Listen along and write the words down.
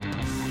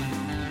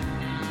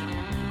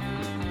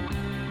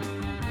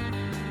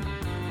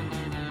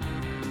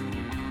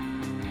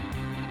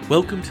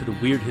Welcome to the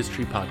Weird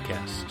History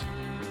Podcast.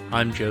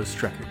 I'm Joe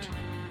Streckert.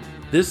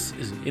 This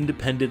is an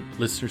independent,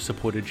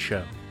 listener-supported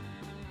show.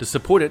 To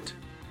support it,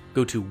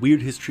 go to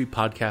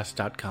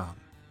weirdhistorypodcast.com.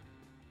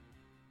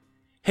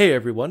 Hey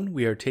everyone,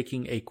 we are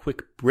taking a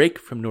quick break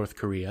from North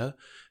Korea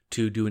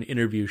to do an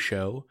interview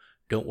show.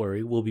 Don't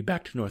worry, we'll be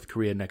back to North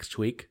Korea next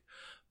week.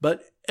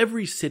 But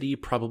every city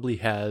probably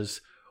has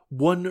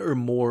one or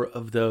more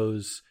of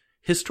those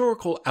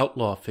historical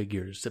outlaw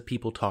figures that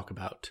people talk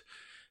about.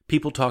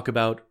 People talk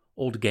about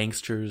old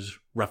gangsters,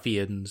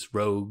 ruffians,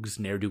 rogues,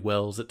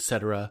 ne'er-do-wells,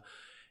 etc.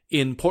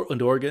 In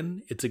Portland,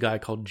 Oregon, it's a guy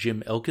called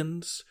Jim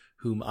Elkins,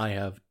 whom I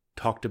have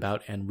talked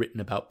about and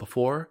written about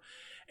before.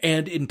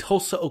 And in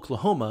Tulsa,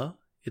 Oklahoma,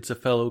 it's a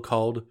fellow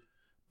called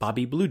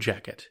Bobby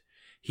Bluejacket.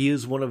 He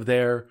is one of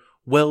their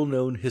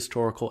well-known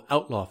historical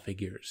outlaw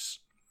figures.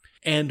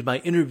 And my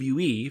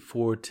interviewee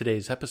for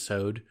today's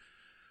episode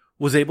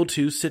was able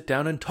to sit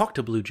down and talk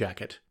to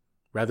Bluejacket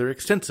rather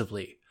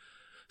extensively.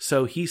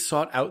 So he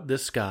sought out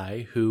this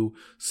guy who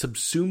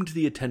subsumed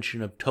the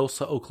attention of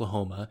Tulsa,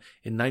 Oklahoma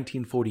in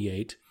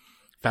 1948,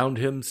 found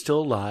him still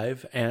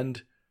alive,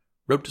 and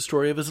wrote the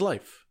story of his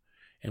life.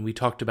 And we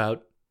talked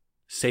about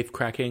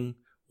safecracking,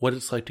 what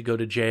it's like to go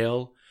to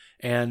jail,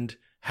 and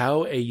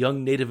how a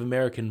young Native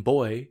American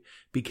boy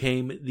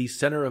became the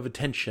center of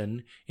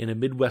attention in a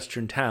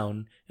Midwestern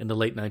town in the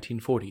late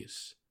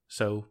 1940s.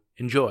 So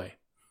enjoy.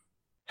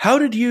 How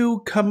did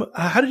you come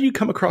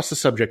across the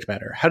subject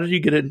matter? How did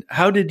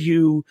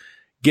you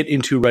get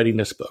into writing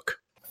this book?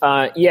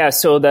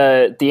 So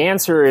the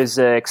answer is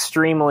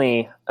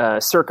extremely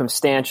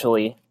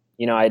circumstantially.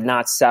 I had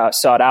not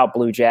sought out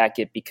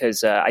Bluejacket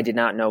because I did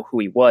not know who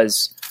he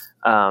was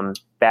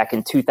back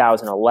in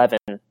 2011,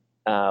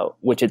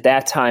 which at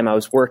that time I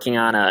was working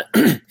on a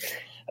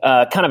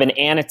kind of an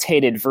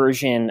annotated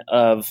version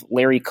of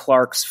Larry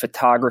Clark's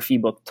photography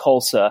book,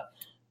 Tulsa,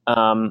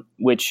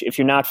 which, if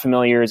you're not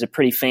familiar, is a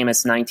pretty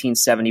famous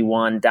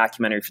 1971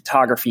 documentary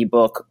photography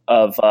book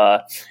of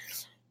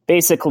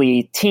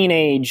basically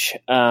teenage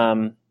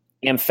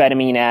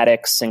amphetamine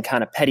addicts and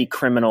kind of petty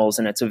criminals.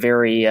 And it's a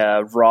very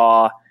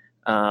raw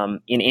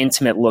and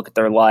intimate look at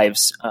their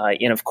lives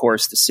in, of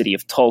course, the city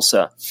of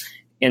Tulsa.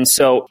 And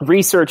so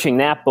researching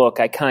that book,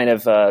 I kind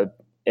of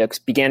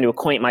began to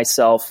acquaint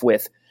myself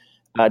with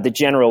the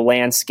general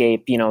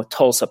landscape,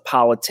 Tulsa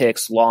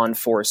politics, law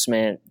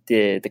enforcement,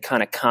 the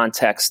kind of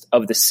context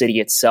of the city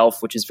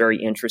itself, which is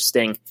very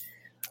interesting.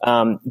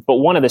 But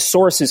one of the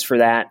sources for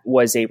that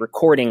was a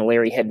recording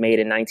Larry had made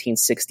in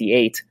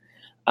 1968.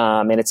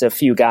 And it's a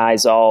few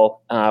guys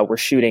all were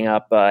shooting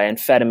up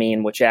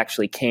amphetamine, which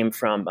actually came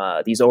from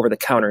these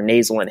over-the-counter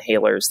nasal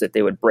inhalers that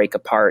they would break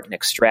apart and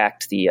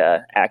extract the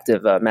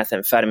active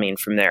methamphetamine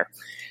from there.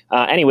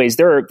 Anyways,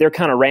 they're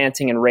kind of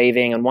ranting and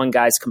raving, and one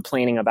guy's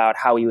complaining about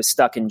how he was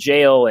stuck in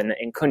jail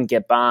and couldn't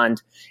get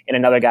bond, and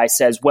another guy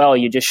says, well,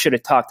 you just should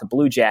have talked to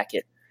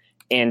Bluejacket.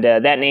 And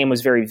that name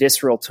was very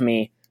visceral to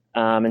me,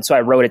 and so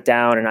I wrote it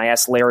down, and I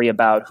asked Larry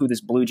about who this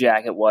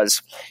Bluejacket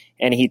was,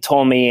 and he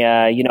told me,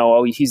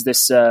 he's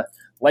this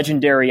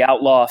legendary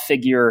outlaw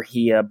figure.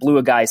 He blew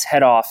a guy's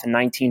head off in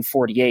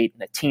 1948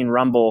 in a teen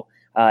rumble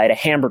at a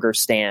hamburger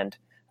stand.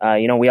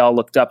 We all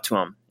looked up to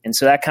him, and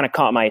so that kind of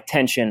caught my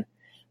attention.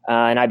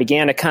 And I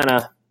began to kind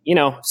of,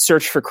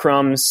 search for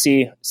crumbs,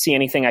 see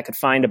anything I could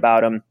find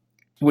about him,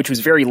 which was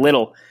very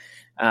little.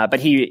 But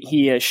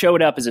he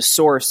showed up as a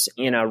source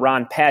in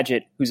Ron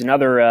Padgett, who's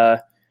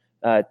another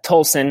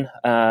Tulsan,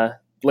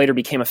 later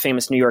became a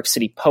famous New York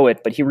City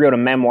poet. But he wrote a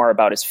memoir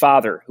about his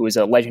father, who was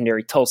a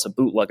legendary Tulsa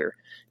bootlegger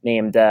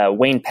named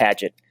Wayne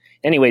Padgett.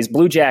 Anyways,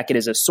 Bluejacket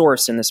is a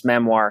source in this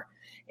memoir.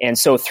 And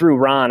so through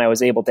Ron, I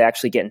was able to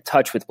actually get in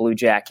touch with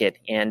Bluejacket.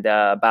 And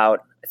I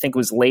think it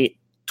was late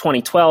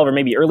 2012 or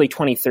maybe early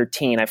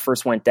 2013, I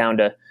first went down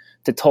to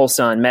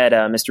Tulsa and met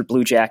Mr.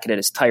 Bluejacket at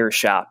his tire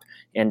shop.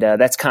 And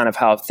that's kind of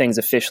how things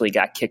officially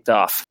got kicked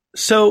off.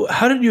 So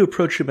how did you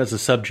approach him as a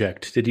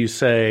subject? Did you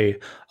say,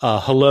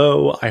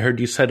 hello, I heard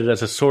you cited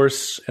as a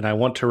source and I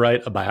want to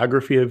write a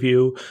biography of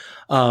you?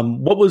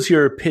 What was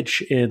your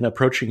pitch in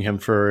approaching him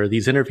for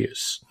these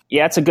interviews?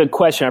 Yeah, that's a good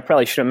question. I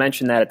probably should have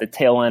mentioned that at the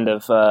tail end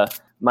of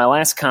my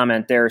last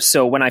comment there.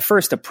 So when I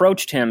first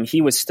approached him,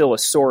 he was still a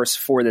source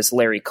for this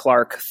Larry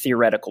Clark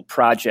theoretical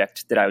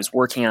project that I was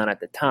working on at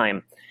the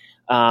time.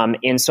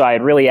 And so I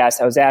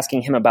was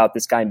asking him about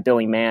this guy,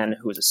 Billy Mann,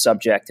 who was a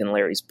subject in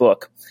Larry's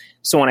book.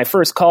 So when I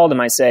first called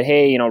him, I said,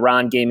 hey,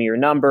 Ron gave me your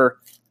number.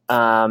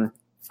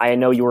 I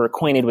know you were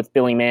acquainted with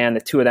Billy Mann.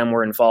 The two of them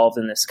were involved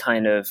in this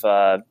kind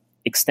of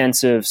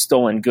extensive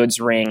stolen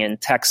goods ring in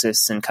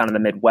Texas and kind of the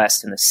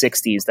Midwest in the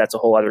 60s. That's a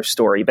whole other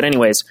story. But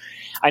anyways,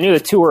 I knew the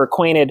two were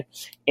acquainted.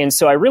 And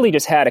so I really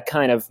just had a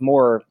kind of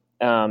more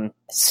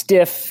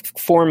stiff,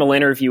 formal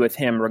interview with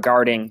him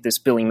regarding this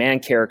Billy Mann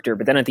character.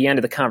 But then at the end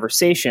of the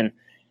conversation,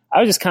 I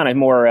was just kind of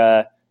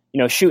more,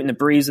 shooting the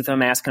breeze with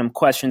him, asking him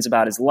questions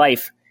about his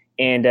life.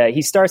 And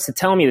he starts to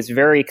tell me this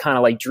very kind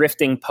of like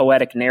drifting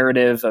poetic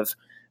narrative of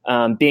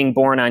being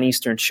born on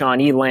Eastern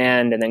Shawnee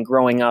land and then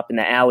growing up in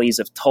the alleys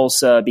of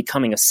Tulsa,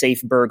 becoming a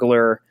safe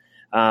burglar,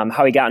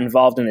 how he got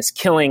involved in this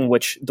killing,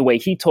 which the way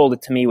he told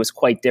it to me was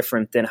quite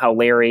different than how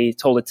Larry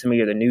told it to me,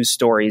 or the news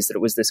stories, that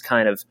it was this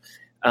kind of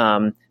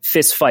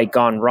fist fight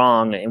gone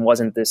wrong and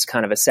wasn't this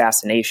kind of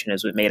assassination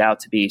as it made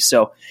out to be.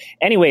 So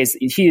anyways,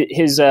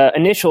 his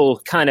initial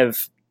kind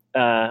of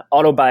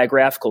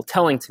autobiographical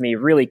telling to me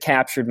really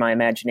captured my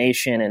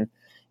imagination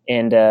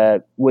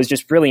and was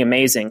just really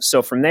amazing.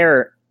 So from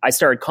there, I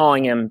started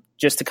calling him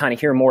just to kind of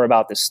hear more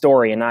about this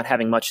story and not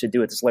having much to do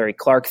with this Larry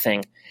Clark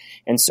thing.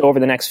 And so over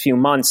the next few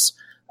months,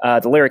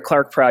 the Larry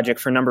Clark project,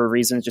 for a number of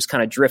reasons, just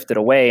kind of drifted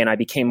away, and I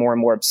became more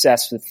and more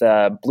obsessed with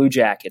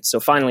Bluejacket.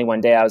 So finally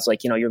one day I was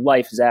like, your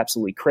life is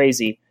absolutely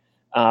crazy,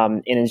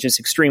 and it's just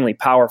extremely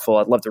powerful.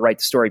 I'd love to write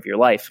the story of your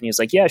life. And he was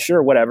like, yeah,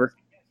 sure, whatever.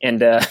 And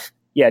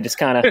just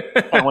kind of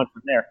went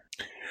from there.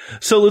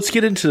 So let's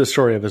get into the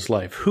story of his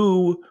life.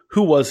 Who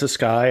was this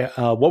guy?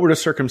 What were the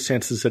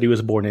circumstances that he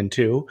was born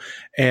into?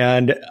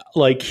 And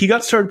he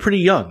got started pretty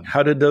young.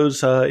 How did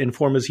those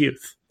inform his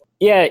youth?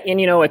 Yeah, and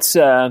it's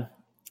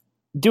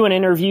doing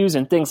interviews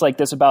and things like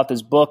this about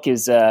this book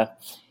is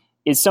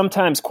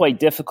sometimes quite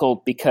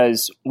difficult,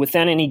 because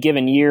within any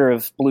given year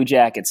of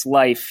Bluejacket's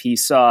life, he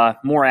saw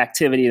more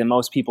activity than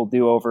most people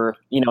do over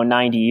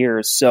 90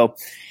 years. So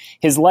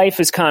his life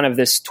is kind of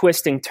this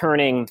twisting,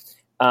 turning,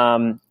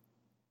 kind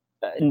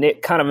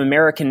of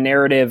American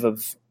narrative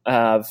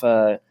of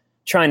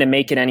trying to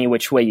make it any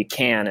which way you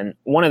can. And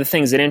one of the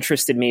things that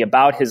interested me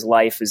about his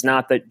life is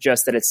not that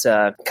it's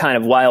kind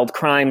of wild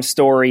crime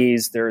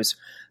stories. There's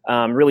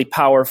really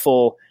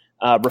powerful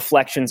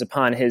reflections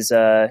upon his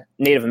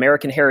Native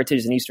American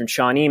heritage and Eastern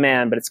Shawnee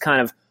man, but it's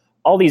kind of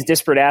all these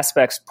disparate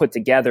aspects put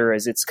together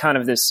as it's kind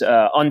of this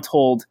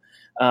untold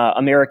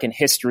American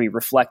history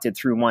reflected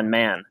through one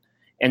man.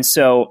 And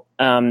so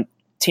to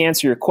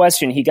answer your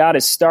question, he got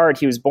his start.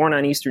 He was born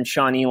on Eastern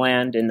Shawnee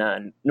land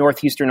in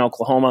northeastern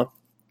Oklahoma,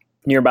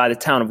 nearby the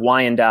town of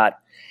Wyandotte.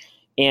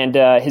 And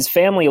his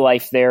family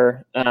life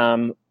there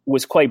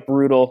was quite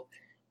brutal.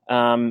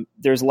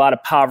 There's a lot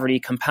of poverty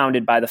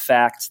compounded by the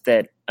fact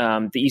that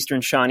the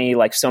Eastern Shawnee,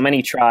 like so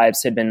many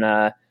tribes, had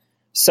been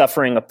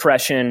suffering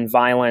oppression,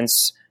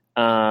 violence,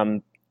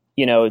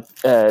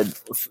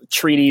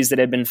 treaties that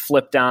had been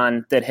flipped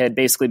on that had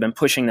basically been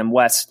pushing them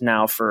west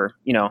now for,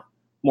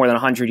 more than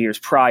 100 years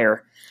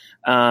prior.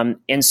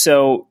 And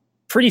so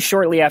pretty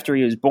shortly after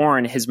he was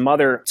born, his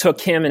mother took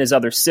him and his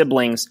other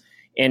siblings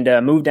and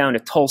moved down to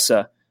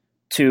Tulsa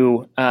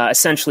to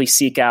essentially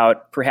seek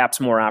out perhaps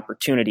more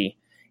opportunity.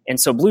 And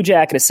so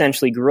Bluejacket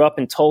essentially grew up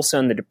in Tulsa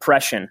in the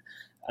Depression.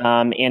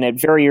 And at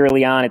very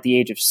early on, at the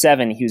age of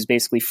 7, he was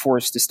basically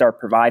forced to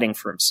start providing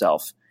for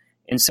himself.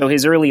 And so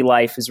his early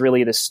life is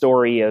really the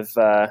story of,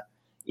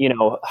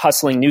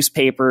 hustling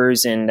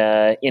newspapers and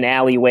in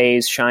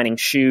alleyways, shining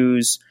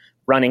shoes,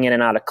 running in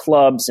and out of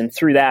clubs, and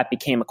through that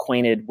became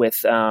acquainted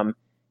with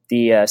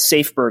the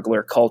safe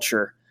burglar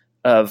culture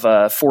of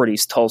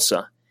 40s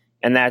Tulsa.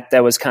 And that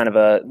was kind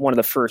of one of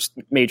the first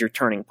major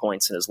turning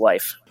points in his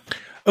life.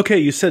 Okay,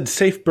 you said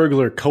safe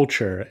burglar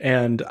culture,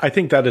 and I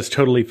think that is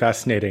totally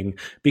fascinating,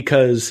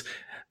 because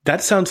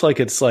that sounds like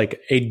it's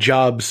like a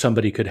job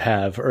somebody could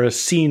have or a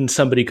scene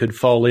somebody could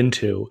fall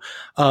into.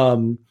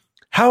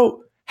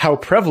 How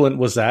prevalent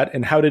was that,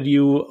 and how did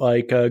you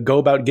go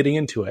about getting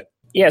into it?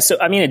 Yeah, so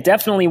I mean, it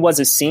definitely was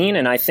a scene,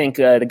 and I think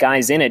the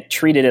guys in it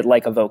treated it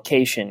like a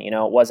vocation. It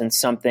wasn't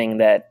something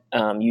that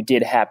you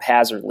did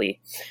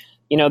haphazardly.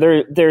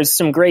 There's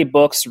some great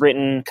books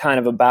written kind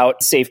of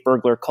about safe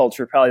burglar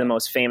culture. Probably the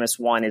most famous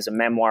one is a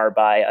memoir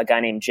by a guy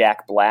named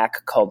Jack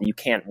Black called You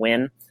Can't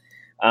Win,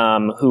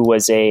 who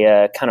was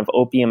a kind of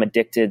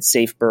opium-addicted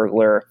safe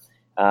burglar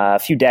a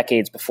few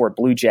decades before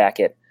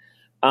Bluejacket.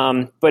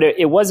 But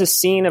it was a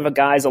scene of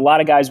a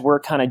lot of guys were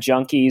kind of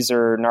junkies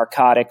or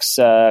narcotics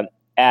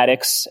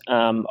addicts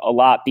a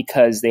lot,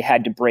 because they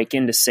had to break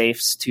into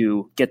safes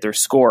to get their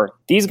score.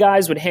 These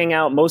guys would hang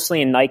out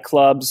mostly in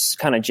nightclubs,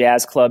 kind of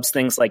jazz clubs,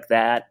 things like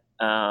that.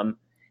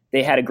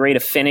 They had a great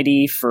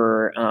affinity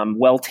for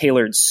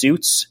well-tailored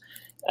suits,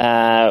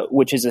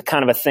 which is a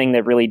kind of a thing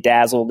that really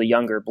dazzled the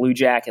younger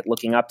Bluejacket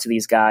looking up to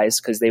these guys,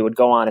 because they would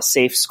go on a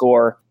safe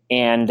score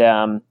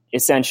and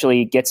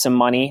essentially get some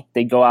money.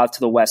 They'd go out to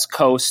the West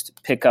Coast,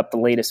 pick up the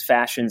latest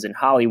fashions in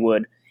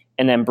Hollywood,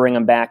 and then bring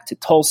them back to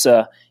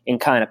Tulsa and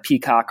kind of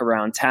peacock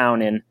around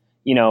town in,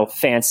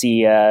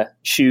 fancy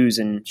shoes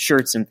and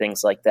shirts and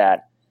things like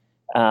that.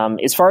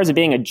 As far as it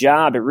being a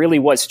job, it really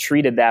was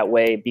treated that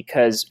way,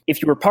 because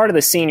if you were part of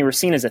the scene, you were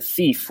seen as a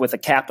thief with a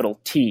capital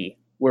T,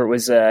 where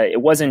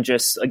it wasn't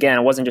just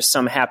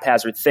some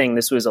haphazard thing.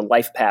 This was a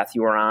life path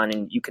you were on,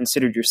 and you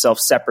considered yourself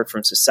separate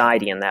from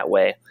society in that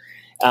way.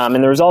 And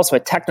there was also a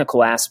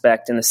technical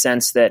aspect in the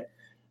sense that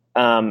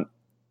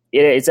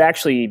it's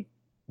actually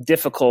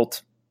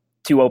difficult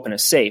to open a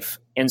safe.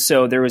 And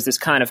so there was this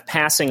kind of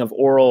passing of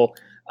oral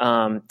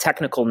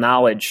technical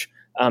knowledge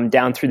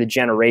down through the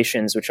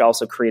generations, which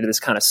also created this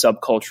kind of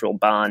subcultural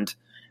bond.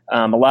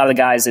 A lot of the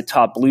guys that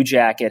taught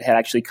Bluejacket had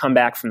actually come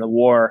back from the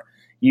war,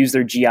 used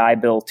their GI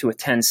Bill to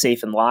attend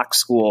safe and lock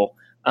school,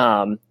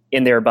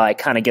 and thereby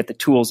kind of get the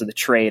tools of the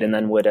trade, and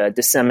then would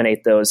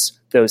disseminate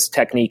those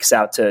techniques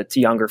out to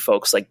younger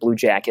folks like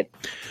Bluejacket.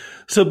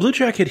 So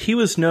Bluejacket, he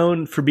was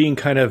known for being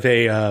kind of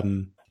a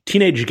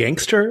teenage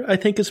gangster, I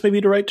think is maybe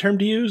the right term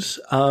to use.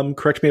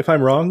 Correct me if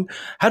I'm wrong.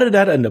 How did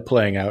that end up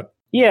playing out?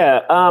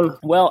 Yeah,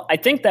 well, I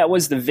think that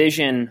was the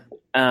vision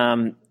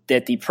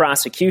that the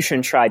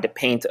prosecution tried to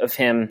paint of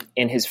him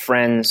and his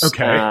friends in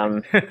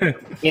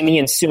the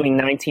ensuing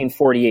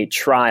 1948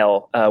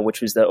 trial,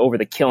 which was over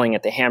the killing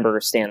at the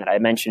hamburger stand that I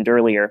mentioned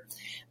earlier.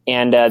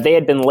 And they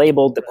had been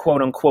labeled the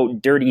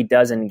quote-unquote Dirty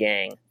Dozen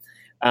Gang,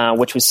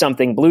 which was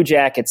something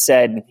Bluejacket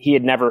said he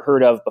had never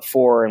heard of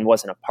before and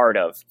wasn't a part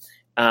of.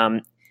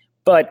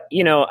 But,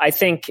 I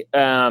think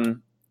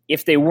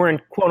if they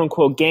weren't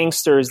quote-unquote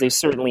gangsters, they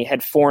certainly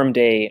had formed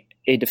a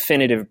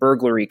definitive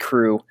burglary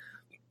crew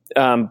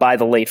by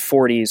the late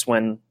 40s,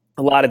 when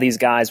a lot of these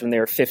guys, when they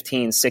were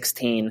 15,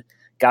 16,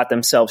 got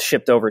themselves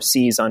shipped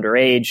overseas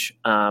underage,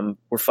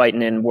 were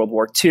fighting in World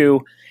War II,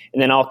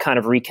 and then all kind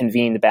of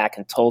reconvened back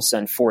in Tulsa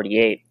in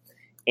 48.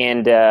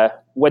 And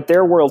what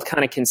their world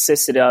kind of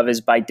consisted of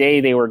is, by day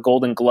they were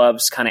Golden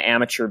Gloves kind of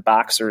amateur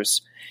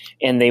boxers,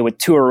 and they would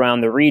tour around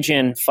the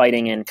region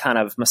fighting in kind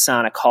of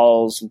Masonic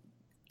halls,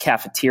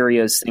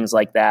 cafeterias, things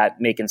like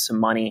that, making some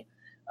money.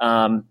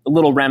 A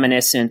little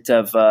reminiscent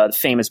of the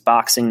famous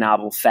boxing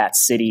novel Fat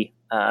City,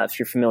 if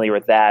you're familiar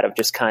with that, of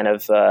just kind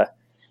of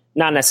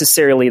not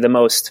necessarily the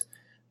most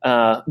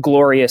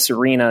glorious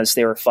arenas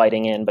they were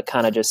fighting in, but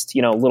kind of just,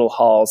 little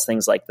halls,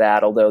 things like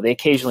that, although they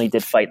occasionally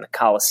did fight in the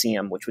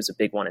Coliseum, which was a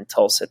big one in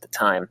Tulsa at the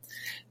time.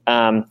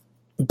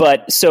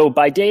 But so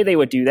by day they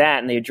would do that,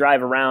 and they would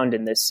drive around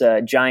in this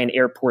giant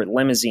airport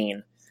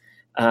limousine,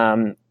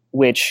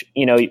 which,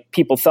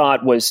 people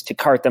thought was to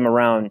cart them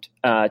around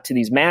to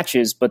these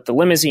matches. But the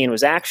limousine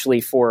was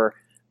actually for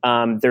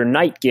their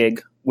night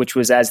gig, which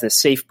was as the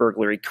safe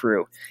burglary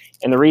crew.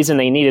 And the reason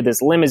they needed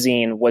this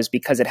limousine was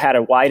because it had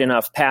a wide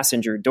enough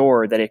passenger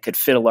door that it could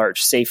fit a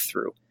large safe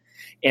through.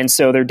 And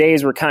so their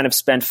days were kind of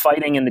spent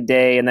fighting in the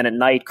day, and then at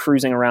night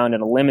cruising around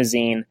in a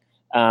limousine,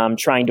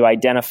 trying to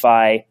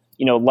identify,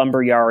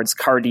 lumber yards,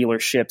 car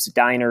dealerships,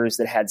 diners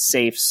that had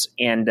safes,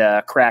 and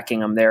cracking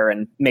them there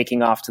and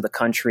making off to the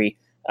country,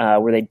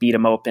 where they'd beat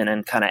them open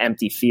and kind of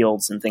empty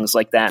fields and things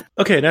like that.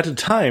 Okay, and at a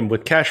time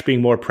with cash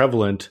being more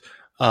prevalent,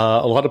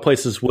 a lot of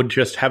places would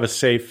just have a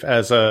safe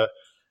as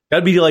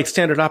that'd be like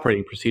standard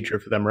operating procedure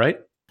for them, right?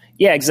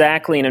 Yeah,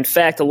 exactly. And in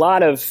fact, a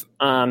lot of,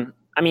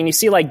 you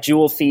see like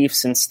jewel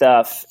thieves and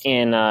stuff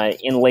in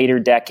later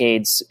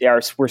decades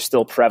were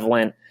still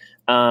prevalent.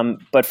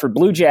 But for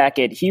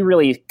Bluejacket, he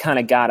really kind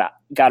of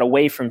got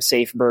away from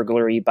safe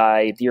burglary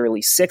by the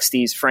early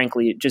 60s,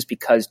 frankly, just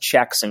because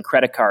checks and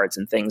credit cards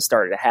and things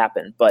started to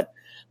happen. But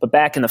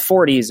back in the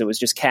 40s, it was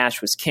just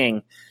cash was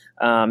king,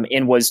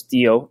 and was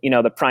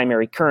the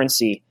primary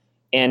currency.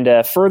 And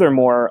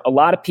furthermore, a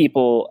lot of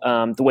people,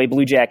 the way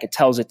Bluejacket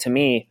tells it to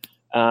me,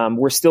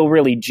 were still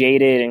really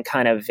jaded and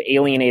kind of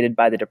alienated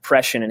by the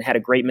Depression and had a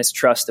great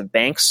mistrust of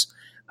banks.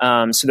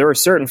 So there were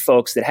certain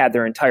folks that had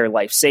their entire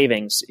life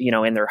savings,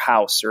 in their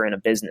house or in a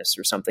business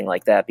or something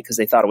like that, because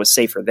they thought it was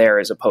safer there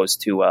as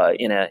opposed to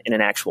in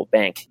an actual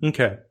bank.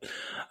 Okay.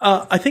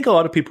 I think a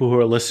lot of people who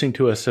are listening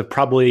to us have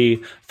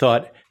probably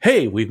thought,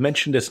 hey, we've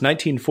mentioned this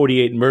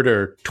 1948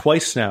 murder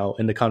twice now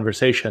in the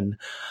conversation.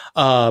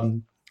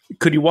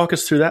 Could you walk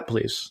us through that,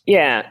 please?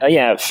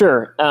 Yeah,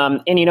 sure.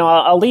 And,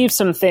 I'll leave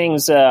some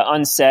things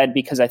unsaid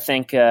because I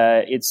think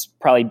it's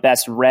probably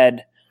best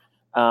read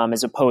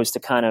as opposed to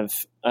kind of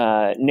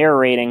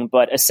narrating.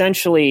 But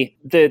essentially,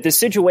 the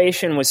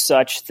situation was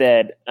such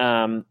that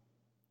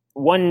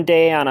one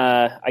day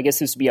I guess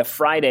this would be a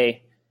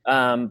Friday,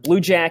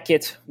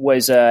 Bluejacket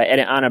was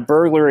on a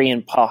burglary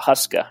in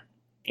Pawhuska,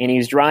 and he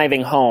was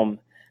driving home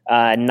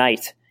at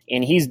night.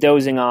 And he's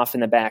dozing off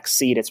in the back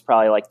seat. It's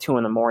probably like 2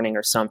 a.m.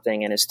 or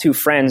something. And his two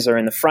friends are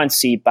in the front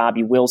seat,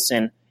 Bobby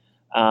Wilson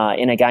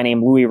and a guy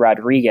named Louis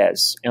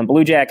Rodriguez. And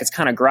Bluejacket's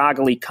kind of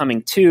groggily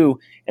coming to,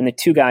 and the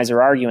two guys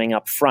are arguing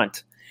up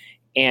front.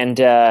 And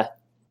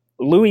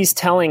Louis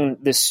telling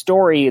this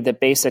story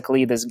that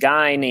basically this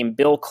guy named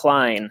Bill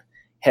Klein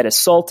had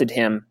assaulted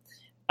him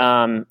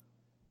at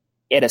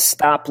a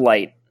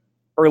stoplight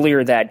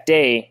earlier that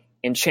day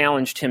and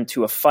challenged him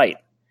to a fight.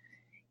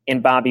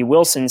 And Bobby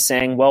Wilson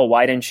saying, well,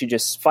 why didn't you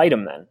just fight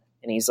him then?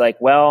 And he's like,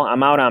 well,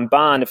 I'm out on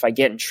bond. If I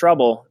get in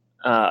trouble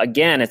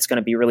again, it's going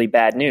to be really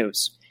bad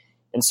news.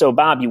 And so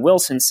Bobby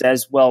Wilson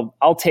says, well,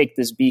 I'll take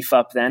this beef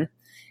up then.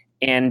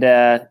 And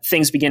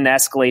things begin to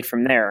escalate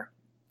from there.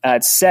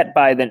 It's set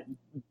by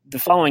the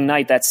following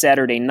night, that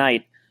Saturday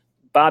night,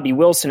 Bobby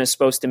Wilson is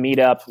supposed to meet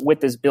up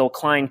with this Bill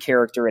Klein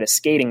character at a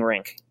skating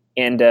rink.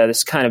 And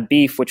this kind of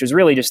beef, which was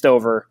really just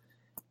over,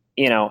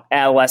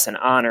 adolescent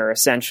honor,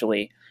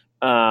 essentially,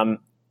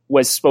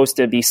 was supposed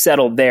to be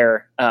settled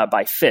there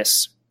by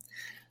fists.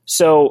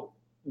 So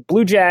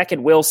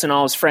Bluejacket, Wilson,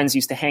 all his friends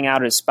used to hang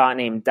out at a spot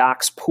named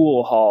Doc's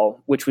Pool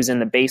Hall, which was in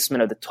the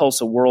basement of the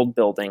Tulsa World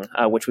building,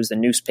 which was the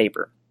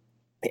newspaper.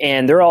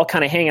 And they're all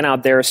kind of hanging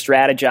out there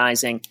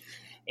strategizing.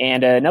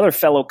 And another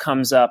fellow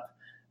comes up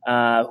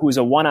who's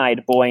a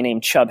one-eyed boy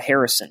named Chubb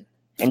Harrison.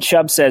 And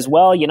Chubb says,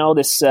 well,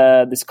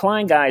 this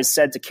Klein guy is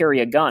said to carry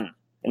a gun.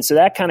 And so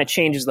that kind of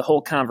changes the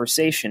whole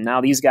conversation.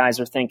 Now these guys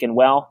are thinking,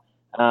 well,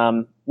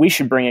 we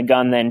should bring a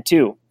gun then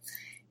too.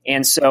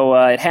 And so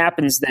it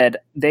happens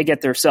that they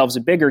get themselves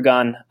a bigger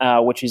gun,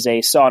 which is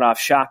a sawed-off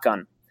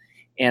shotgun.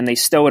 And they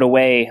stow it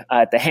away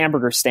at the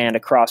hamburger stand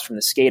across from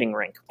the skating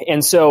rink.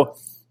 And so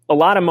a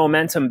lot of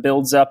momentum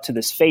builds up to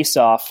this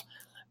face-off,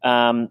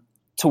 to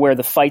where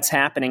the fight's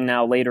happening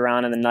now later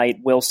on in the night,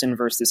 Wilson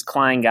versus this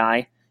Klein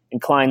guy.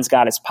 And Klein's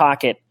got his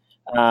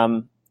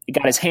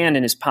hand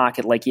in his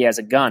pocket like he has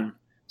a gun.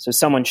 So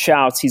someone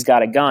shouts, he's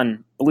got a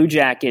gun.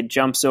 Bluejacket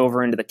jumps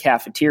over into the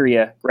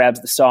cafeteria,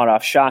 grabs the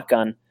sawed-off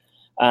shotgun,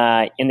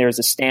 and there's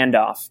a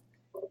standoff.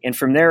 And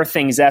from there,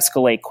 things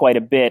escalate quite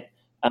a bit.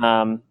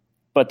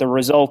 But the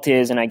result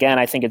is, and again,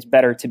 I think it's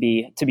better to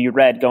be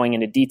read going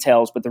into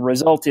details, but the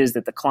result is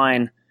that the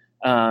Klein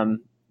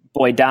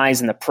boy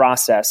dies in the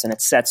process, and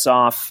it sets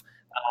off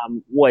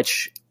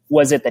which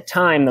was at the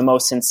time the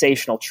most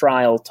sensational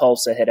trial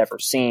Tulsa had ever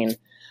seen.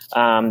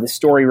 The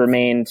story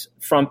remained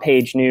front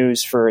page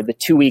news for the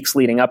 2 weeks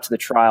leading up to the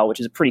trial, which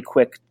is a pretty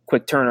quick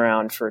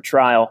turnaround for a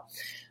trial,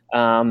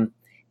 and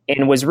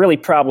was really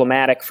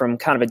problematic from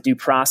kind of a due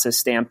process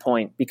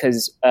standpoint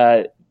because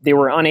they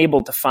were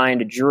unable to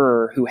find a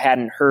juror who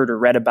hadn't heard or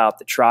read about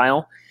the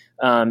trial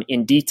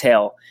in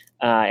detail.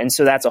 And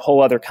so that's a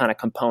whole other kind of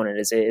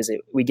component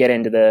we get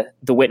into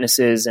the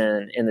witnesses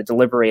and the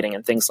deliberating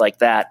and things like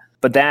that.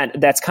 But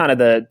that's kind of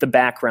the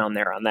background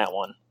there on that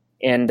one.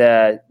 And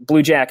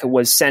Bluejacket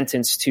was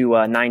sentenced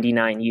to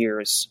 99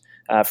 years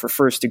for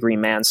first-degree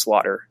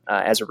manslaughter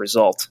as a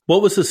result.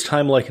 What was his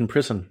time like in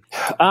prison?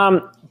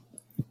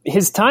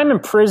 His time in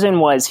prison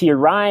was he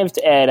arrived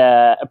at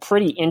a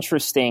pretty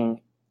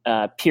interesting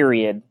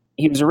period.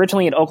 He was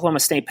originally at Oklahoma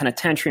State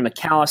Penitentiary,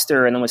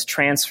 McAllister, and then was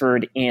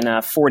transferred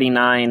in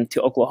 49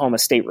 to Oklahoma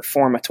State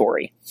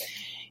Reformatory.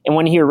 And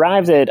when he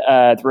arrived at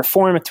the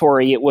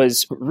Reformatory, it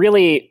was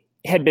really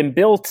had been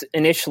built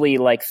initially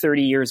like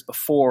 30 years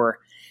before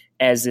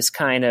as this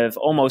kind of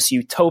almost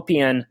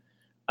utopian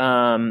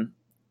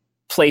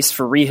place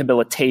for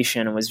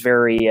rehabilitation. It was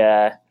very,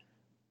 it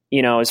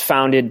was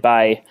founded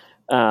by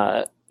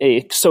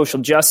a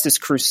social justice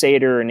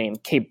crusader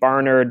named Kate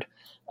Barnard,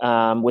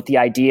 with the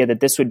idea that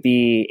this would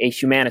be a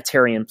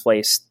humanitarian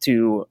place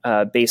to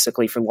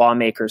basically for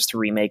lawbreakers to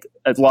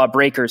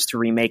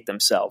remake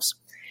themselves.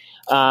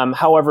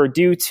 However,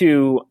 due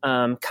to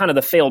kind of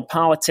the failed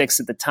politics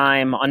at the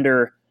time,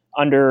 under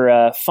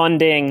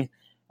funding,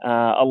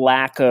 a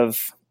lack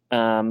of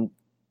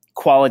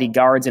quality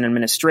guards and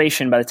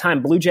administration, by the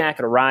time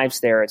Bluejacket arrives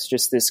there, it's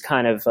just this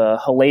kind of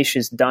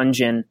hellacious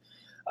dungeon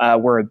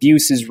where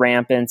abuse is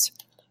rampant.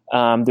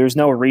 There's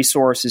no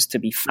resources to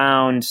be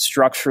found.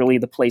 Structurally,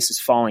 the place is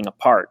falling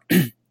apart.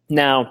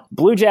 Now,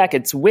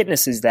 Bluejacket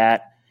witnesses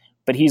that,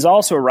 but he's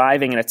also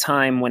arriving at a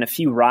time when a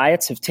few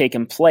riots have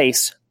taken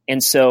place.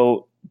 And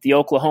so the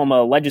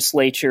Oklahoma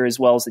legislature, as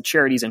well as the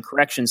Charities and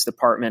Corrections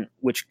Department,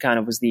 which kind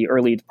of was the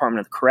early Department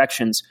of the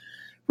Corrections,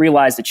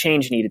 realized a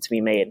change needed to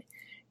be made.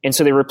 And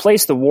so they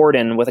replaced the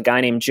warden with a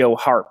guy named Joe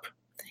Harp.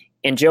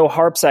 And Joe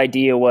Harp's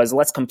idea was,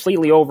 let's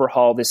completely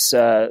overhaul this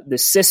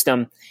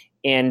system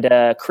and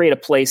create a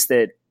place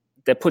that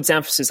puts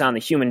emphasis on the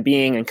human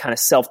being and kind of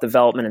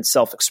self-development and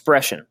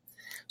self-expression.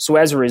 So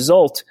as a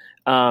result,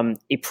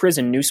 a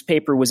prison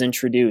newspaper was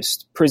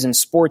introduced, prison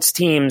sports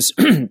teams,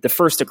 the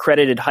first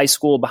accredited high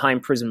school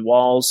behind prison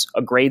walls,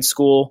 a grade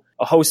school,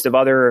 a host of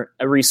other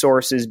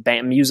resources,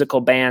 musical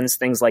bands,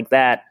 things like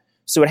that.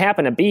 So it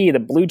happened to be the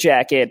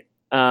Bluejacket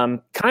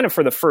kind of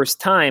for the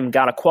first time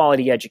got a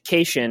quality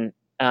education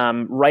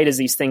right as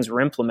these things were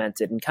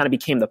implemented and kind of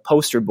became the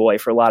poster boy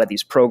for a lot of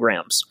these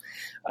programs.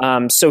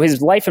 So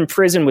his life in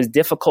prison was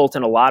difficult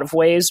in a lot of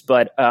ways,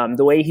 but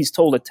the way he's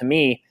told it to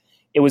me,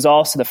 it was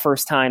also the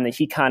first time that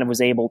he kind of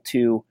was able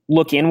to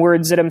look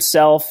inwards at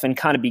himself and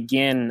kind of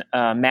begin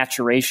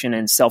maturation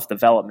and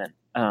self-development.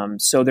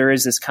 So there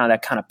is this kind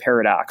of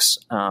paradox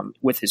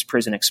with his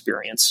prison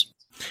experience.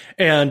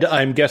 And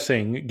I'm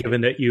guessing,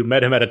 given that you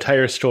met him at a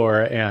tire store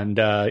and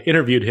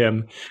interviewed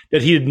him,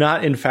 that he did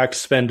not, in fact,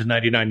 spend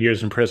 99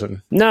 years in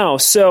prison. No.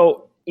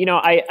 So,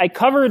 I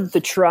covered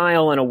the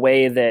trial in a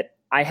way that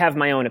I have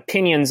my own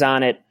opinions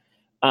on it,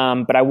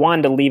 but I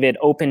wanted to leave it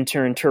open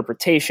to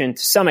interpretation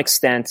to some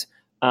extent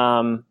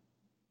for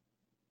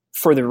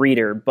the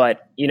reader.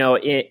 But,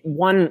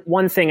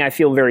 one thing I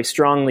feel very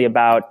strongly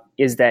about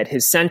is that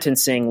his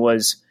sentencing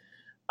was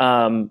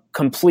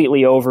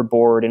completely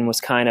overboard and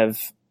was kind of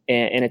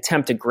an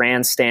attempt to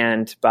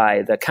grandstand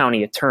by the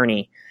county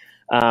attorney,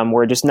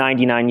 where just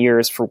 99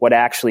 years for what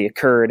actually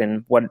occurred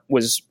and what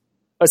was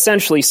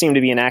essentially seemed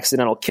to be an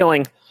accidental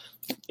killing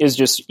is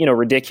just,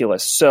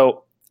 ridiculous.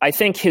 So I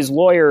think his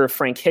lawyer,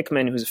 Frank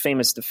Hickman, who's a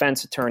famous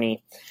defense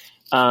attorney,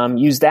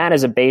 used that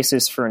as a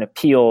basis for an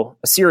appeal,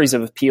 a series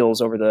of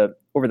appeals over the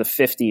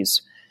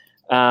 50s.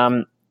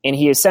 And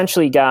he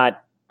essentially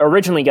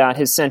originally got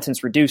his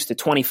sentence reduced to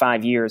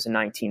 25 years in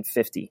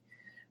 1950.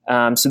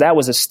 So that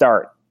was a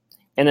start.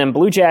 And then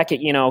Bluejacket,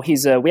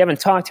 we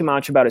haven't talked too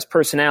much about his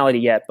personality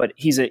yet, but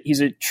he's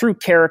a true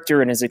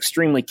character and is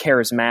extremely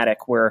charismatic,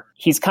 where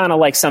he's kind of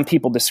like some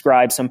people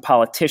describe some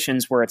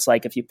politicians, where it's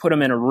like if you put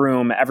him in a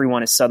room,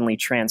 everyone is suddenly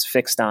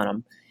transfixed on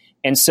him.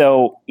 And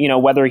so,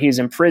 whether he's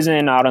in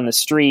prison, out on the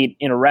street,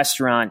 in a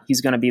restaurant,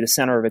 he's going to be the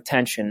center of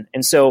attention.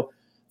 And so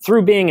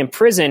through being in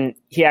prison,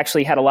 he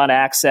actually had a lot of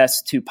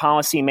access to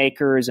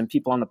policymakers and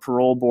people on the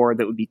parole board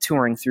that would be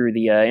touring through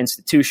the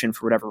institution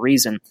for whatever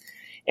reason.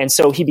 And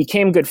so he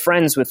became good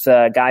friends with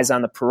guys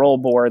on the parole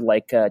board,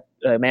 like a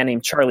man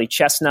named Charlie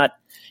Chestnut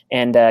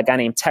and a guy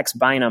named Tex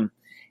Bynum.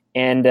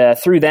 And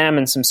through them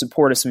and some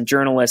support of some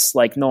journalists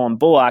like Nolan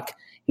Bullock,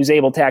 he was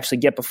able to actually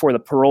get before the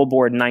parole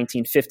board in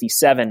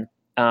 1957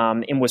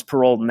 and was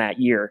paroled in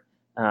that year,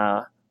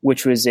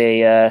 which was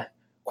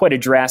quite a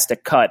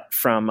drastic cut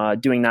from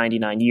doing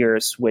 99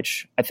 years,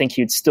 which I think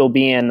he'd still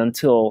be in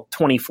until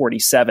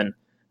 2047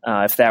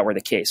 if that were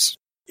the case.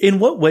 In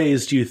what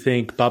ways do you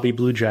think Bobby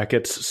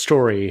Bluejacket's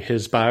story,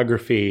 his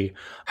biography,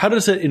 how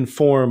does it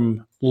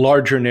inform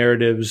larger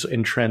narratives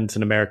and trends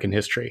in American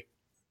history?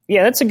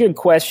 Yeah, that's a good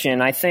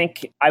question. I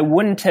think I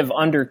wouldn't have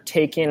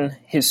undertaken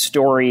his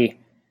story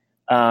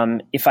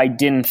if I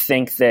didn't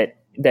think that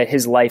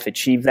his life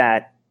achieved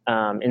that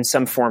in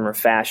some form or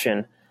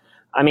fashion.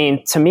 I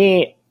mean, to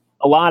me,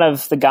 a lot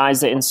of the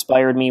guys that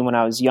inspired me when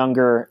I was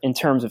younger in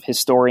terms of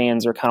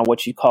historians are kind of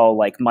what you call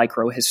like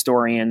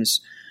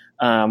micro-historians,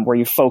 where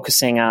you're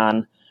focusing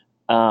on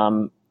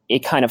a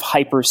kind of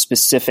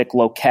hyper-specific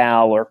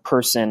locale or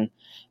person.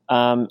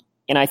 And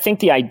I think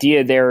the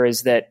idea there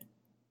is that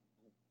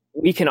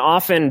we can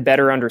often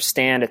better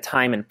understand a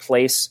time and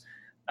place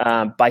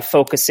by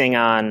focusing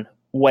on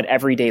what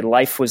everyday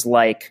life was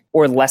like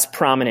or less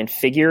prominent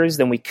figures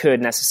than we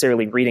could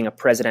necessarily reading a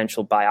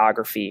presidential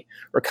biography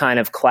or kind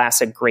of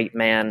classic great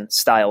man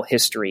style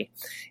history.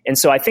 And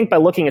so I think by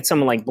looking at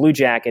someone like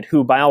Bluejacket,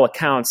 who by all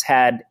accounts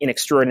had an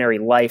extraordinary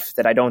life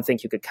that I don't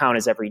think you could count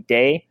as every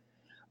day,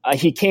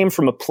 he came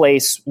from a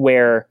place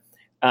where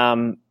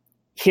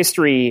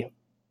history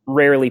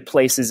rarely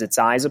places its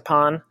eyes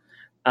upon.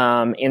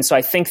 And so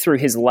I think through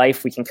his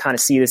life, we can kind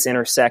of see this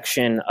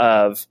intersection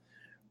of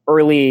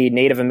early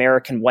Native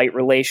American white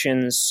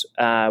relations.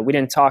 We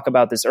didn't talk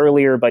about this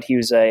earlier, but he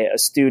was a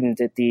student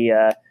at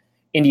the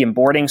Indian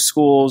boarding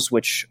schools,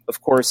 which,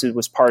 of course, it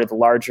was part of the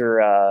larger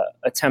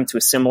attempt to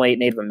assimilate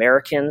Native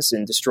Americans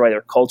and destroy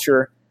their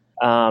culture.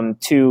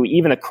 To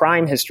even the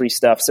crime history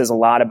stuff says a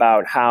lot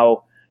about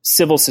how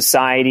civil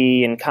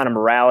society and kind of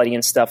morality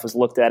and stuff was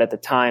looked at the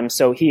time.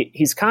 So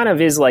he's kind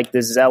of is like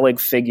this Zelig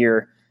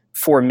figure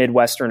for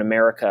Midwestern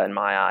America in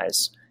my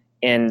eyes.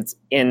 And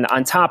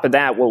on top of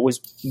that, what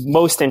was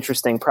most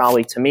interesting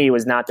probably to me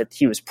was not that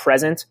he was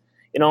present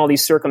in all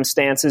these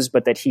circumstances,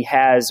 but that he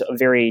has a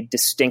very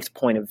distinct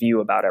point of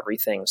view about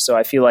everything. So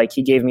I feel like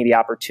he gave me the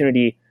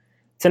opportunity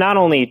to not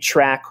only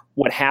track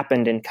what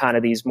happened in kind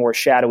of these more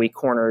shadowy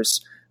corners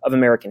of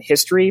American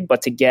history,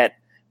 but to get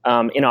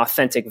an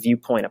authentic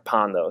viewpoint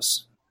upon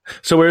those.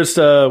 So where's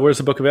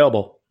the book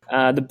available?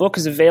 The book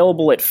is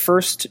available at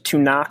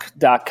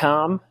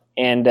firsttonknock.com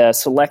and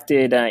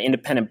selected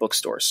independent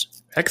bookstores.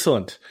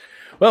 Excellent.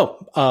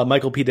 Well,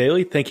 Michael P.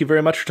 Daley, thank you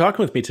very much for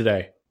talking with me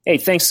today. Hey,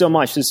 thanks so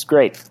much. This is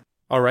great.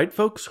 All right,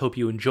 folks. Hope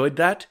you enjoyed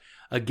that.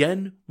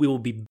 Again, we will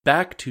be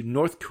back to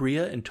North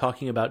Korea and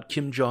talking about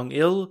Kim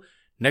Jong-il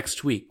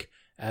next week.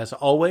 As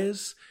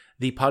always,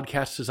 the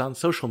podcast is on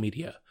social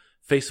media,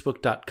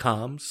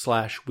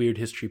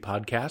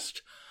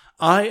 facebook.com/weirdhistorypodcast.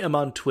 I am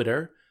on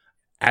Twitter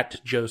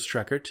at Joe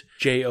Streckert,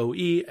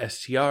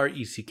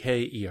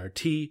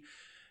 JoeStreckert.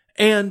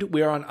 And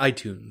we are on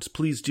iTunes.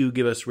 Please do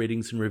give us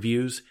ratings and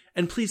reviews,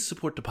 and please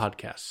support the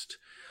podcast.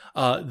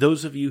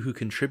 Those of you who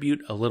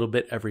contribute a little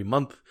bit every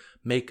month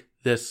make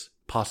this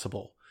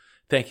possible.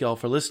 Thank you all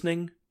for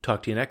listening.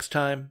 Talk to you next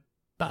time.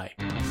 Bye.